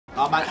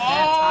Oh my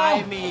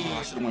God, timing.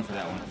 I should have went for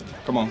that one.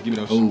 Come on, give me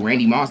those. Oh,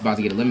 Randy Moss about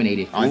to get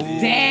eliminated.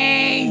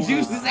 Dang,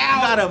 Juice is You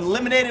out. got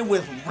eliminated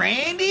with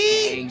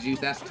Randy? Dang, Juice,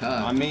 that's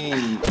tough. I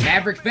mean,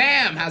 Maverick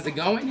fam, how's it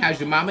going? How's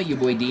your mama? Your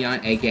boy Dion,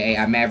 aka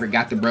I Maverick,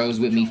 got the bros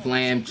with me.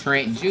 Flam,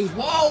 Trent, Juice.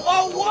 Whoa,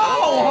 whoa,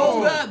 whoa!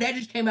 Hold up, that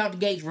just came out the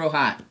gates real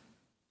hot.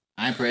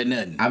 I ain't praying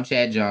nothing. I'm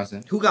Chad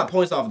Johnson. Who got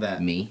points off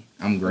that? Me.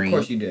 I'm green. Of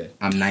course you did.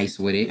 I'm nice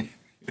with it.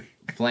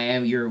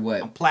 Flam, you're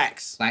what? I'm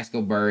Plax.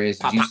 Plaxico Burris.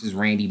 Juice is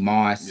Randy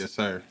Moss. yes,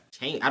 sir.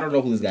 I don't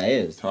know who this guy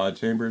is. Todd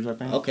Chambers, I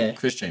think. Okay.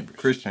 Chris Chambers.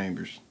 Chris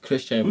Chambers.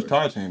 Chris Chambers. Who's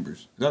Todd Chambers?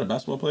 Is that a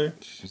basketball player?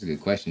 That's a good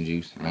question,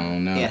 Juice. I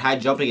don't know. He had high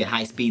jumping at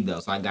high speed though,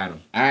 so I got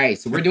him. All right,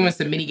 so we're doing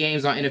some mini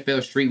games on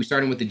NFL Street. We're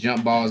starting with the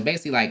jump balls,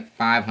 basically like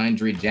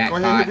 500 Go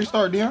jackpot. ahead and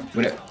restart, Dion.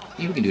 Whatever.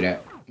 Yeah, we can do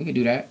that. We can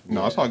do that.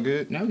 No, it's all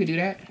good. No, we can do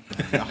that.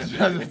 I was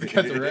trying to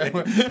catch the red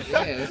one.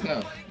 Yeah, let's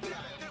go.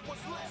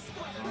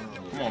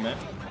 Come on, man.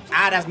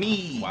 Ah, that's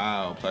me.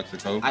 Wow,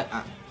 Plexico.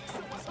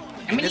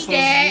 I'm gonna This need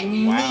that.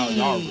 one's Wow, me.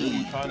 y'all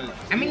really trying to.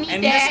 I'm gonna need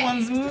And that. this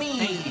one's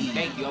me.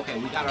 Thank you. Okay,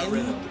 we got our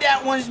rhythm. And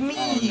that one's me.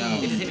 Oh, no.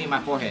 It just hit me in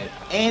my forehead.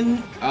 And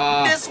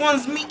this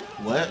one's me.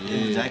 What? Yeah.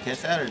 Did I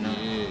catch that or no?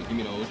 Yeah, give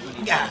me those.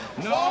 Yeah.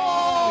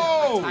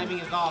 No! Timing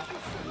is off.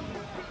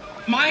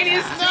 Mine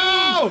is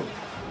No!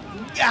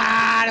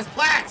 Yeah, that's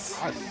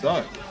Plax. I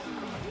suck.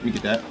 Let me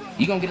get that.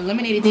 You gonna get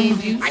eliminated then,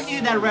 Juice? I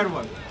needed that red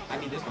one. I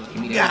need this one.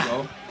 Give me Yeah. that.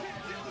 Go.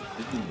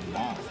 This dude's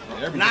long.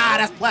 Everything. Nah,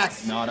 that's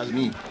Plax. No, that's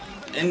me.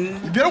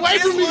 And Get away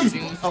from me! one's-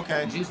 Juice.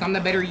 Okay. Juice, I'm the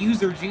better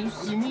user, What do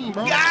Juice. you mean,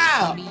 bro?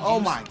 Yeah. You need Oh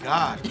juice. my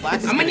God. Plax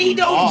is I'm gonna getting need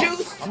those, off.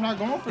 Juice. I'm not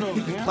going for those,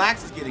 man.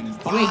 Plax is getting You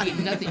ain't bodied.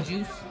 getting nothing,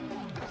 Juice.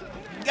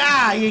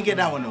 God, he ain't get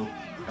that one though.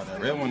 Got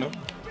that red one, though.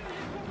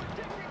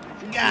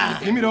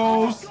 God. Give me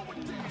those.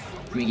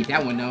 You ain't get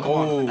that one, though.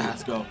 Oh.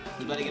 Let's go.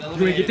 We better get You ain't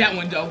eliminated. get that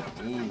one, though.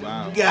 Ooh,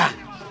 wow. God.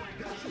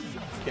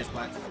 Catch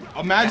Plax.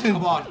 Imagine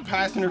Come on.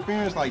 pass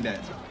interference like that.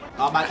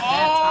 Oh my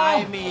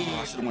God, timing.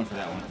 I should have went for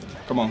that one.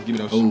 Come on, give me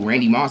those. Oh,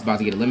 Randy Moss about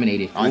to get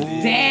eliminated.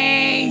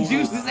 Dang,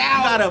 Juice is You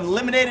got out.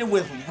 eliminated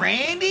with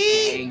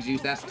Randy? Dang,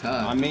 Juice, that's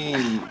tough. I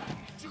mean,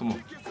 come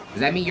on. Does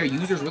that mean your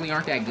users really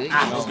aren't that good?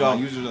 Let's go.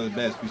 My users are the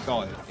best. We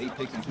saw it. 8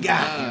 picks and 2.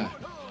 Yeah.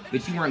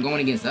 But you weren't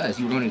going against us.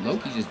 You were going to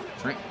Loki, just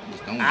Trent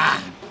was going.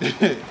 Ah.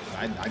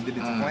 I did it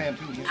to Flam,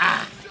 too.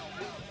 Man.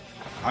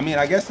 I mean,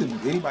 I guess if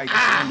anybody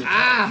can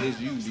find it, it's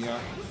you, Dion.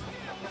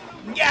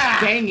 Yeah.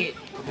 Dang it.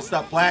 Good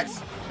stuff,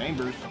 Plax.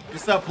 Chambers.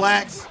 Good stuff,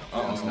 Plax.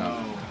 Uh-oh.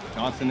 No.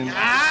 Johnson and...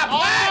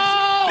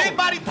 Plax. Big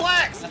body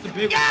Plax. That's a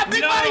big Yeah, one.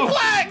 big No. body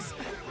Plax.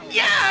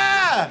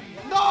 Yeah.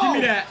 No. Give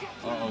me that.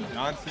 Uh-oh,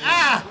 Johnson.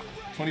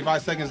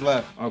 25 seconds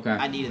left. Okay.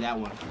 I needed that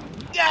one.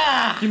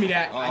 Yeah. Give me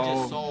that. I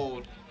just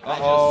sold. I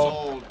just Uh-oh.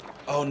 sold.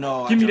 Oh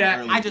no. Give me I jumped that.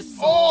 early. I just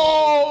sold.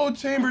 Oh,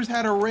 Chambers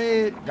had a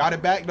red. Got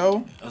it back,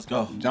 though. Let's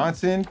go.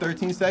 Johnson,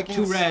 13 seconds.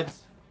 2 reds.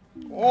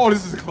 Oh,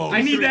 this is close.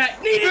 I need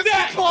that. Needed This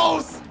that. is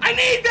close. I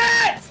need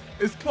that.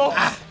 It's close.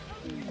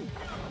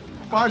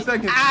 5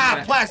 seconds.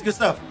 Plax, good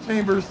stuff.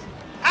 Chambers.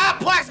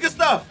 Plax, good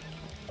stuff.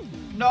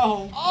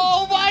 No.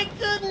 Oh, my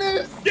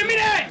goodness. Give me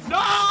that.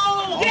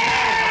 No.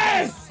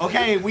 Yes.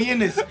 Okay, we in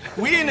this.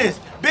 We in this.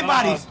 Big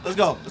bodies. Let's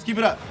go. Let's keep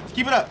it up. Let's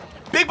keep it up.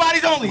 Big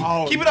bodies only.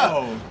 Oh, keep it up.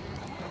 no.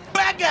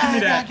 Back Give me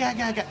that. guy.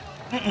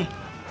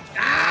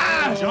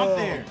 Jump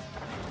there.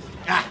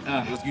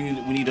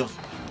 We need those.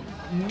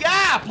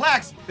 Yeah,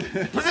 Plax.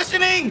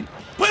 Positioning.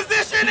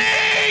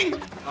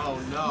 Oh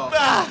no.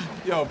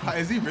 Yo,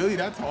 is he really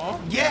that tall?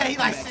 Yeah, he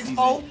like 6'4",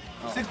 6'5".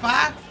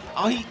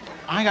 Oh, I ain't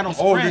got no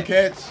Oh, sprint.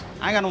 good catch.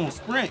 I ain't got no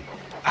sprint.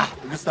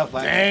 Good stuff,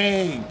 Plax.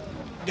 Dang.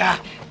 Yeah.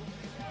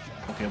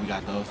 Okay, we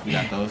got those.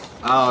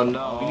 Oh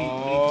no. We need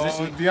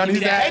positioning. Dion needs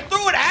They that.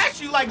 threw it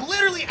at you, like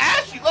literally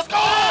at you. Let's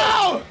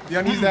go.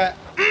 Dion needs that.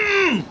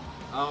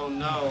 Oh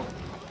no.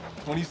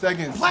 20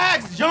 seconds.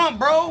 Plax, jump,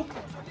 bro.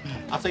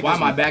 I'll take Why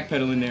this am I one.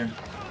 backpedaling there?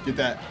 Get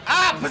that.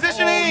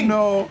 Positioning.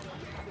 Oh, no.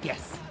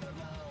 Yes.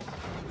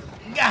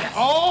 Yeah.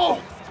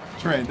 Oh.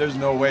 Trent, there's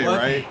no way, What?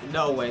 right?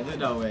 No way. There's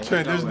no way.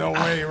 Trent, there's no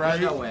way, right?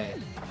 There's no way.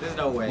 There's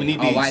no way. We need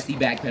Oh, these. why is he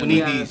backpedaling? We need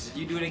Yeah, these.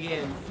 You do it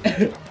again.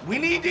 We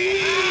need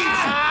these.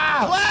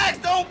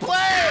 Plax, don't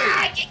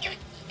play.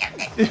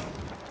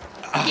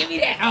 Give me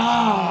that.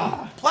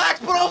 Ah. Plax,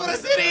 put over the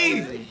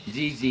city.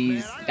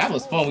 GG's. That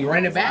was fun. We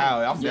ran it back.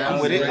 Wow, I'm I'm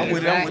with it. I'm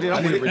with it. I'm with it.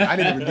 I'm with it. I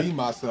need to redeem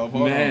myself.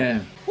 Hold on.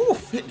 Man. Ooh,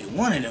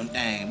 51 of them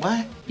thing.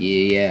 What?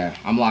 Yeah.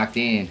 I'm locked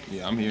in.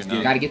 Yeah, I'm here You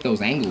now. gotta get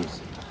those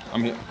angles.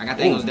 I'm here. I got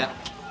the angles down.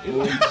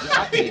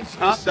 He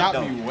shot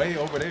me way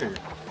over there.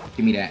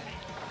 Give me that.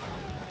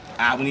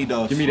 We need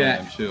those. Give me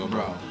that. Man, chill,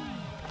 bro.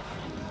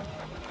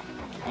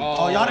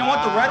 Oh, y'all didn't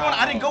want the red one?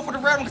 I didn't go for the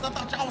red one because I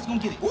thought y'all was going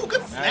to get it. Ooh,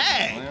 good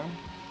snag.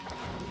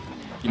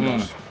 Give me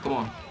those. Come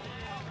on.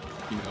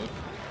 Give me those.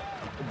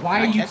 Why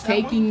are Can I you catch that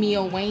taking me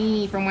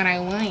away from what I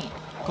want?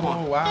 Come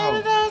on. Oh,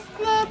 wow.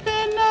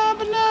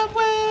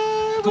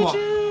 Come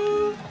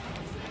on.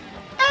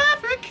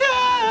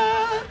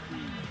 Africa.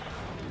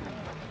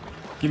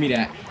 Give me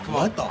that.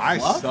 What the I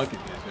fuck? suck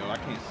at this, yo. I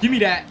can't. Give me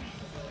that.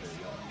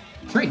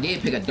 Trent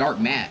did pick a dark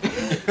map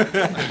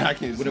I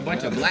can't with a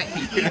bunch of black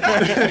people.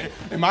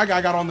 And my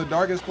guy got on the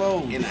darkest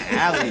clothes. In the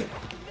alley.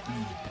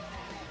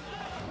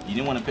 You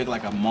didn't want to pick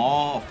like a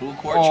mall, a food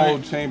court, Oh,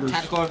 Trent? Chambers.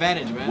 Tactical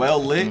advantage, man.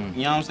 Well lit, you know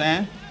what I'm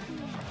saying?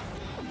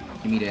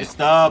 Give me that. It's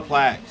the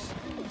plaques.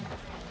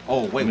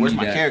 Oh, wait, We where's need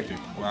my that. character?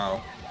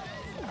 Wow.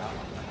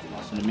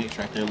 Lost in the mix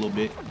right there a little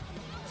bit.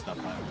 Stop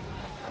playing.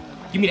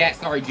 Give me that.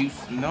 Sorry,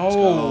 Juice.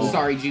 No.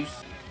 Sorry, Juice.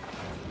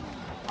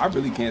 I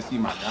really can't see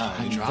my guy.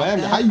 I dropped Flam,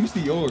 that? how you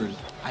see yours?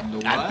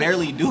 I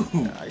barely do.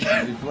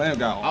 Flam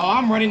got Oh,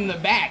 I'm running in the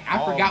back.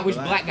 I Oh, forgot which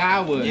black guy I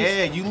was.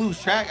 Yeah, you lose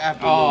track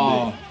after a little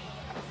Oh. bit.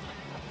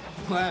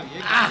 Flam,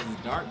 your guy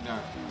is dark.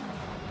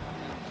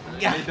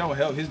 Yeah. It don't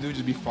help. His dude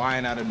just be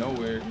flying out of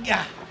nowhere.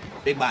 Yeah.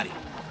 Big body.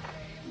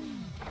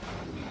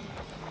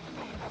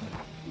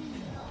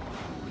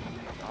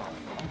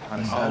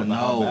 Kinda sad Oh, about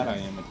how no. bad I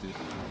am at this.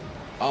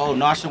 Oh,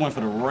 no, I should went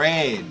for the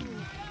red.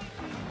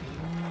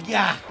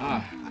 Yeah.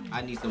 Ah,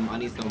 I need some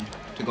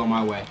to go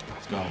my way.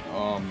 Let's go.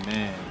 Oh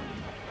man.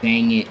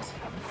 dang it.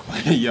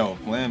 Yo,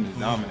 Flam is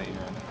dominating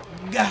right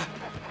now. Yeah.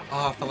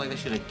 Oh, I feel like they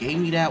should have gave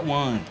me that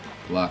one.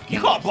 Luck. You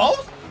caught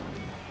both?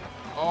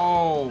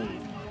 Oh.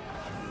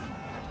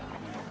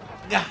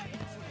 Yeah.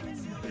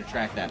 Better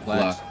track that,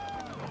 Flash.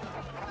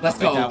 Luck. Let's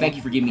Take go. that Thank one.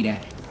 you for giving me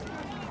that.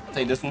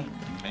 Take this one.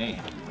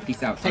 Man.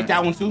 Peace out. Take Trent.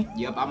 that one too.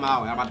 Yep, I'm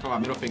out. I'm about to throw my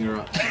middle finger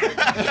up. Take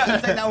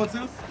that one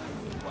too.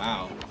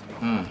 Wow.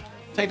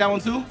 Take that one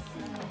too.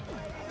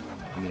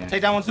 Give me that.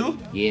 Take that one too.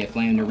 Yeah,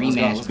 Flam the Let's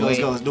go. rematch. Let's go. Let's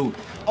go. Let's do it.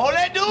 Oh,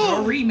 that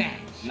No dude. rematch.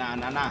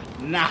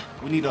 Nah.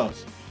 We need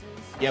those.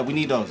 Yeah, we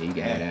need those. You got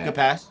Yeah, that. good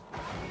pass.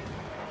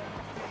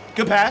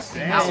 Good pass.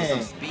 That was some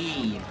Dang.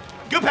 speed.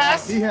 Good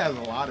pass. He has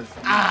a lot of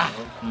speed, Ah.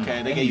 bro. Okay, they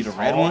And gave you he's the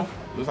red tall. one.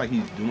 Looks like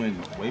he's doing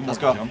way more Let's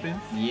go. jumping.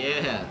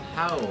 Yeah.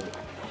 How?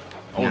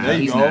 Oh, Nah, there you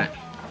he's go. not.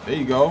 There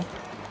you go.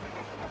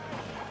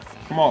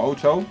 Come on,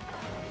 Ocho.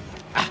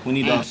 We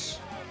need those.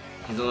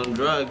 He's on them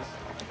drugs.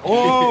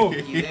 Oh.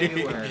 He's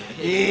everywhere.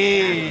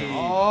 Yeah.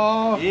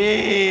 Oh.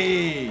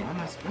 Yeah. Why am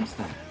I supposed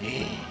to?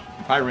 Yeah.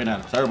 Probably ran out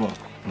of turbo.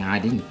 No, I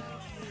didn't.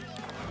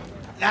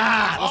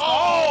 Ah, let's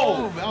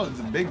Oh, go. that was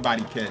a big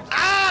body catch.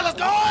 Ah, let's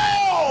go.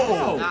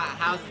 Nah,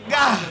 how's it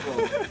God.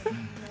 possible?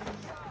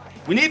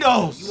 We need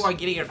those. You are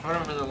getting in front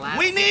of him in the last.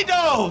 We need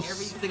every those.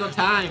 single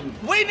time.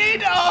 We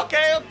need those.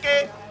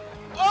 Okay.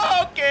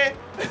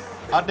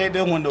 I'll take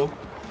that one though.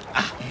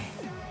 Ah.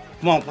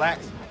 Come on,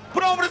 Plax.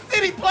 Put over the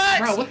city, Plax.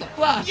 Bro, what the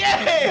fuck?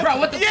 Yeah. Bro,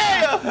 what the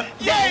Yeah. fuck?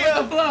 Yeah.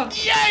 Bro, what the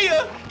fuck?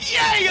 Yeah.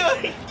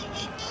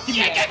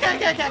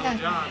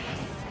 John.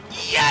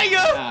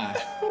 Yeah.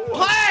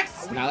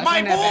 Plax. Nah, let's My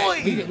run that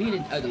back. boy. We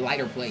need a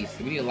lighter place.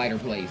 We need a lighter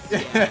place.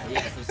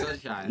 Yeah, some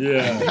sunshine. You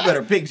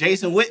better pick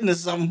Jason Witten or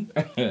something.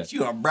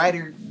 You a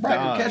brighter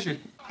Dog. catcher.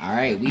 All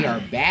right, we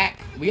are back.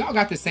 We all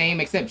got the same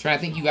except Trent.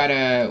 I think you got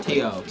a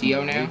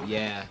T.O. now.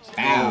 Yeah.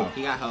 Ow. Oh,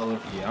 he got hold.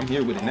 Yeah, I'm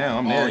here with it now.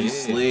 I'm Oh, there. you yeah.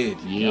 slid.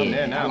 Yeah, I'm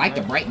there now, I like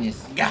the man.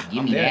 brightness. Yeah, Give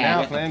I'm me there that. now,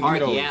 At the Flam. Give me park,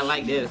 those. yeah, I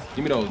like this.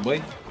 Give me those,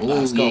 boy. Oh,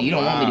 Let's yeah, go. you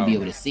don't want me to Wow. be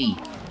able to see.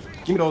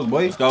 Give me those,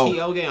 boy. Let's go.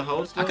 T.O. getting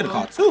hold still. I could have though?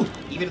 caught two.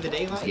 Even in the Let's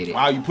daylight. get it.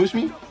 Wow, you pushed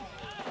me?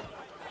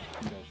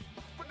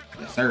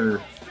 Yes, sir.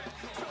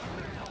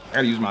 I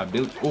gotta use my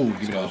ability. Oh,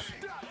 give me those.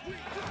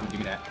 Ooh, give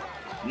me that.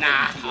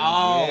 Nah.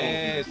 Oh.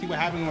 Yeah, see what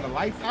happens when the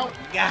lights out?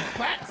 Yeah.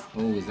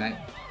 Oh, is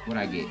that what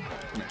I get?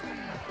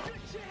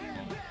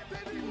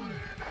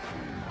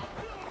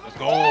 Let's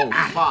go.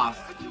 Boss.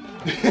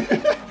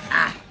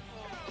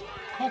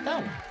 Caught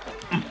that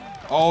one.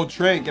 Oh,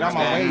 Trent, get out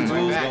my way, Right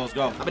dude. back. Let's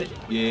go. I bet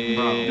Yeah.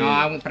 Bro. No,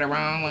 I went for the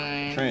wrong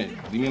one.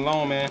 Trent, leave me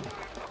alone, man.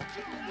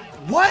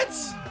 What?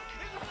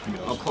 Give me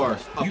those. Of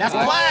course. That's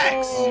What?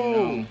 Plax.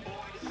 Oh.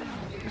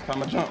 It's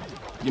time to jump.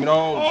 Give me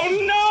those.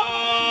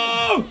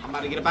 Oh I'm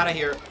about to get up out of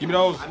here. Give me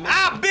those. I no! missed-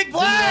 Ah, big Give me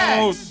Plax.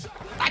 those.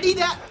 I need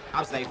that.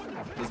 I'm safe.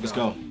 Let's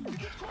go.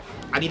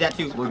 I need that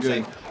too. We're I'm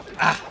good. safe.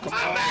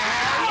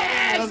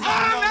 Yes.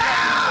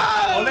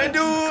 Oh, they do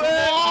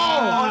it.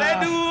 Oh,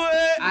 they do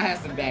it. I had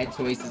some bad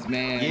choices,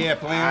 man. Yeah,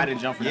 Flam. I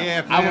didn't jump for that. Yeah,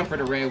 I Flam. went for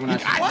the red when I I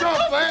should.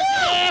 jumped, Flam.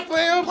 Yeah,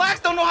 Flam.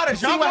 Plax don't know how to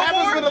See jump what no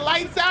happens more? when the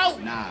lights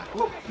out?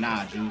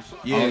 Nah, Juice.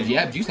 Yeah. Oh,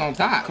 yeah, juice on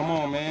top. Come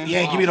on, man.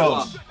 Yeah, give me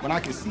those. When I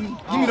can see.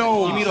 Give me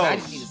those. Give me I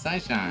those. just need the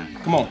sunshine.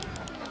 Come on.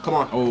 Come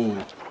on. Oh.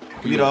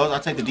 Give me those. I'll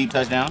take the deep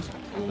touchdowns.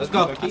 Let's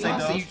go. I'll take I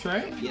see those. you,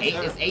 Trent. Yes,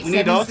 sir. It's We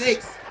need those.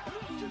 876.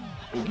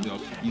 Oh, give me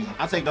those. Easy.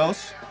 I'll take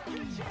those.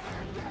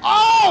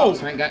 Oh!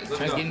 Trent's go.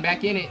 getting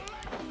back in it.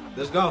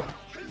 Let's go.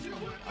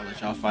 I'll let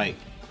y'all fight.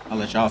 I'll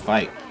let y'all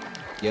fight.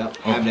 Yep.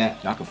 Have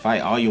that. Y'all can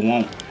fight all you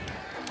want.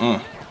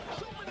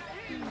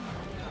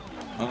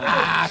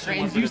 Ah,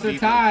 Trent and Juice are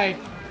tied.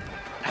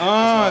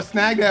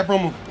 Snag that from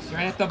him.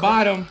 Trent at the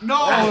bottom. No.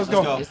 Oh, let's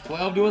go. It's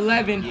 12 to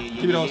 11. Yeah, yeah,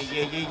 Give me those.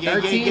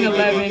 13,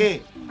 11.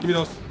 Give me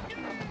those.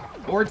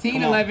 14,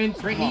 Come on. 11.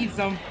 Trent Come on. needs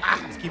some.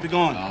 Let's keep it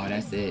going. Oh,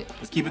 that's it.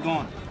 Let's keep it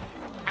going.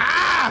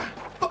 Ah!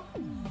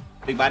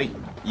 Big body.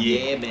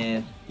 Yeah,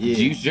 man. Yeah.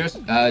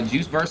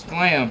 Juice versus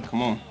Flam.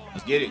 Come on.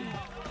 Let's get it.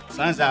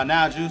 Sun's out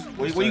now, Juice.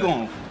 Where you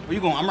going? Where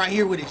you going? I'm right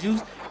here with it,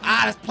 Juice.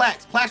 Ah, that's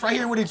Plax. Plax right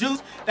here with the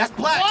juice. That's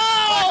Plax.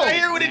 Whoa! Plax right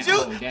here with the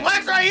juice.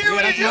 Plax right here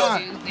with the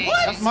juice.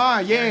 What? That's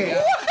mine. Yeah.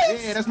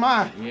 What? Yeah, that's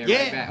mine. Yeah,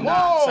 Yeah. right back.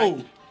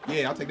 Whoa.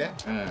 Yeah, I'll take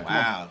that.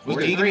 Wow. What's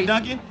We the need three?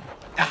 Duncan.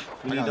 Ah,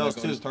 we I need gotta those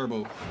let go of this two.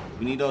 turbo.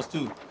 We need those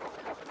two.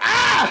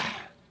 Ah!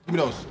 Give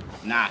me those.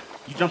 Nah.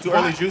 You jumped too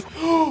early, juice.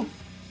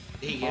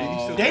 He get it. You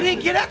still- They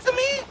didn't get that to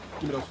me.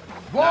 Give me those.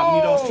 Nah, we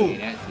need those Yeah, two.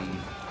 that to you.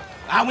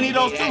 Ah, we need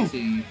those That to two.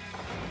 you.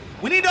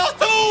 We need those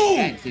two.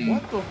 That to you.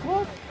 What the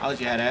fuck? I'll let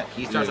you have that.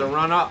 He starts to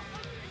run up.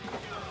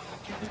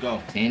 Let's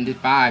go.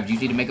 10-5. You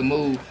need to make a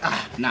move.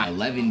 Nah,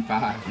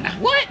 11-5. Nah,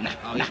 what? Nah,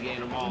 Oh, he's getting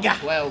them all. Yeah.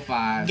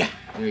 12-5. Yeah.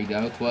 There you go.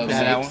 You had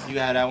that 12-6. one. You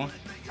had that one.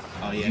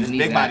 Oh yeah, You this need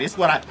big that. body. This is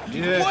what I.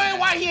 Yeah. Boy,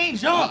 why he ain't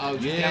jump? Uh-oh,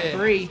 just Yeah. down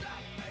 3.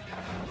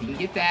 You can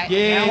get that.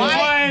 Yeah. Down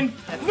Why? 1.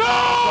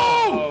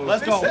 No! Let's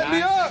They go. set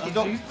me up. Let's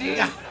go. Juice did.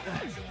 Yeah.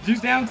 Juice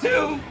down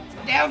 2.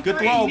 Down Good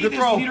 3. throw, Need good this-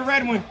 throw. Need a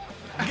red one.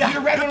 Yeah, Need a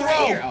red good one right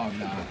throw. here. Oh,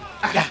 no.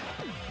 Yeah.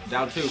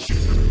 Down 2.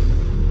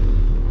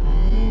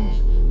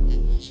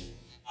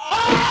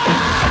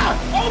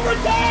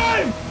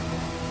 Overtime!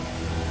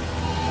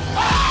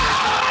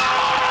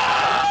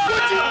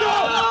 What you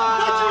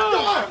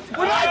doing?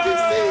 When I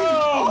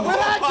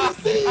can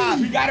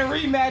see. We got a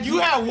rematch. You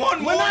had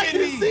one more I than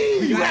can me. see.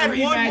 You We had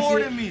gotta one rematch more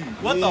it. than me.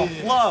 What Yeah. the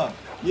flub?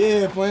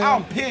 Yeah, Flam.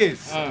 I'm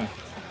pissed. I'm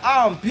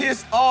I'm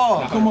pissed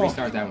off. Come on.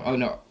 Restart that one. Oh,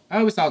 no.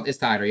 Oh, it's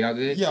tied. Are y'all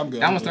good? Yeah, I'm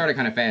good. That I'm one good. started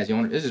kind of fast. You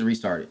want? Let's just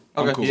restart it.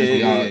 Okay. cool. Yeah, We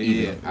yeah, all yeah,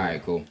 even. yeah. All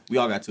right, cool. We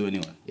all got two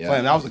anyway. Yeah.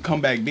 Flam, that was a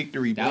comeback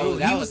victory, That bro. was-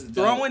 that He was dope.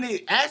 throwing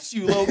it at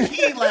you, low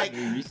key. Like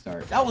We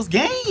restart. that was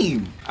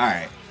game. All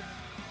right.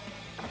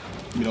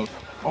 Give me those.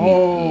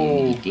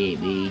 You get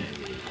me.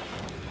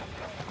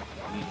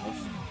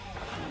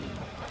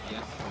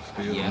 Yes.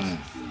 Still. Yes.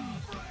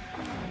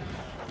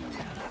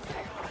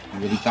 You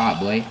really thought,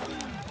 boy.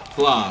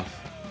 Fluff.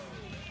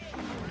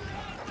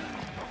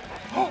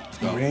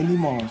 Randy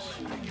Moss.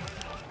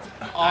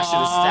 I should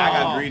have. I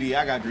got greedy.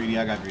 I got greedy.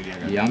 I got greedy. I got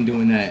greedy. Yeah, I'm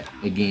doing that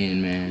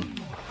again, man.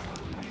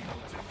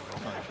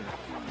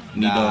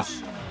 Need Nah.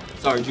 those.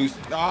 Sorry, Juice.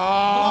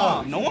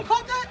 Oh, No one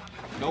caught that.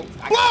 Nope.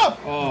 Bluff!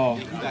 Oh,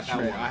 You got that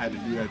Trent, one. I had to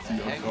do that to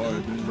you. I'm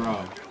sorry, dude. Bro.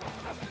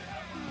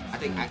 I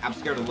think I'm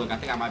scared to look. I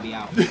think I might be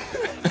out.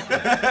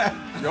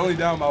 You're only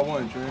down by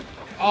 1, Trent.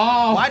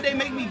 oh. Why'd they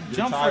make me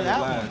jump for Tied that at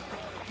one? last.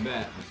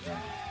 Bet.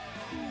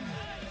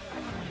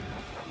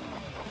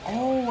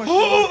 Oh, I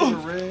should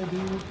have red,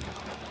 dude.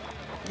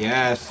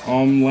 Yes.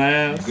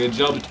 Last. Good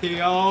job,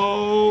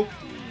 T.O.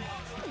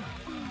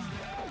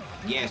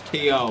 Yes,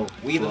 T.O.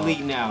 We the Wow.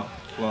 lead now.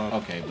 Fluff.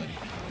 Okay, buddy.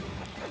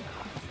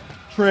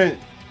 Trent.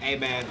 Hey,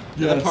 man.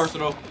 Yes. Nothing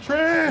personal.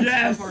 Trent.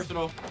 Yes. Nothing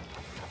personal.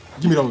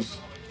 Give me those.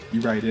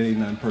 You right, it ain't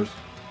nothing personal.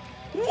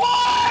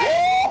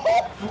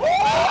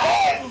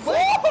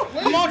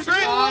 Come on,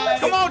 Trent.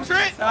 Come on,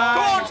 Trent. Come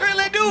on, Trent.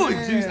 Let's do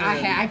it. Juice,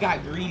 I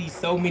got greedy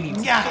so many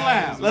times.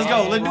 Yeah. Let's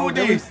go. Let's do Bro, it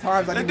there then. was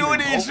times I Let's didn't do it even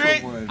then, go for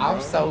Trent. one, bro.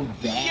 I'm so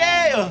bad.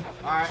 Yeah.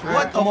 All right. Trent,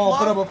 What the come on, fuck?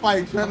 put up a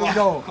fight, Trent. Let's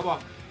go. Come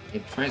on.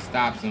 If Trent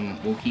stops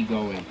him, we'll keep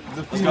going.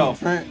 Defeat go. him,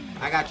 Trent.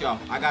 I got y'all.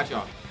 I got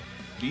y'all.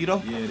 Do you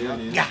though? Yeah, there it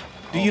is. Yeah.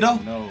 Do you though?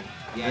 No.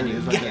 Yeah, I There it do.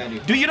 is right Yeah, there. I do.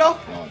 Do you though?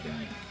 Oh,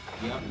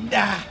 dang. Yep.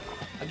 Yeah.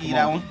 I'll give you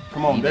that one.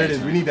 Come on, Need there it that,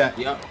 is. We need that.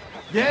 Yep.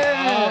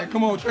 Yeah,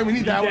 come on, Trent. We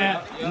need that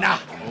Yep. Nah.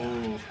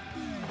 one.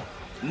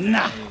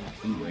 Nah.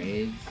 2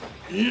 reds.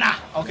 Nah.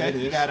 Okay. There it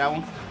You is. got that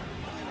one.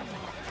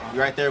 You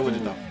right there with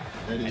it though.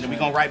 There it is. And then we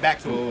gonna right back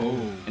to it. Oh.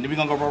 And then we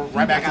gonna go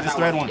right back I to got this that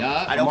thread one. one.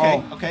 Yup. Alright, Come okay.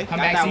 on. Okay.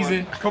 Comeback that one.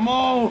 season. Come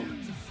on.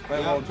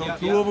 Let's Yup, go. yup,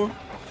 Two yup. of them.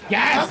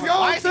 Yes. Let's go,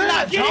 Why is he Trent.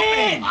 not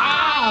jumping?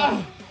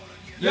 Ah.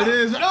 There it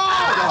is.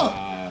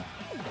 Oh!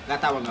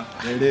 Got that one though.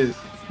 There it is.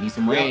 Need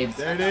some reds.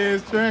 There it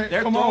is, Trent.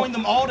 They're Come throwing on.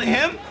 them all to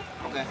him.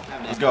 Okay. Have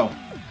that. Let's go.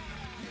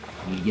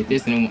 Need to get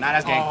this in. Nah,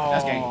 that's game.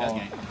 That's game. That's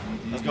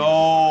game. Let's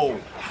go.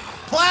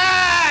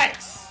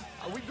 Plax!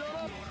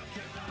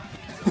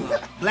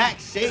 Black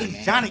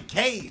Shades, Johnny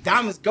K,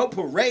 Diamonds Go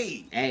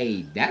Parade.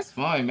 Hey, that's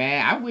fun,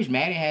 man. I wish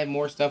Madden had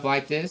more stuff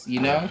like this,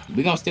 you know?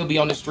 We're gonna still be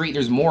on the street.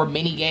 There's more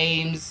mini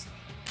games.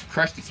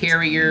 Crush the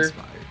Carrier.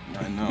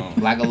 I know.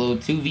 Like a little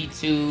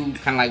 2v2,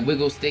 kind of like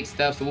wiggle stick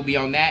stuff. So we'll be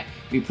on that.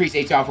 We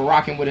appreciate y'all for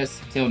rocking with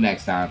us. Till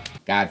next time.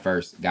 God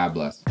first. God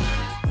bless.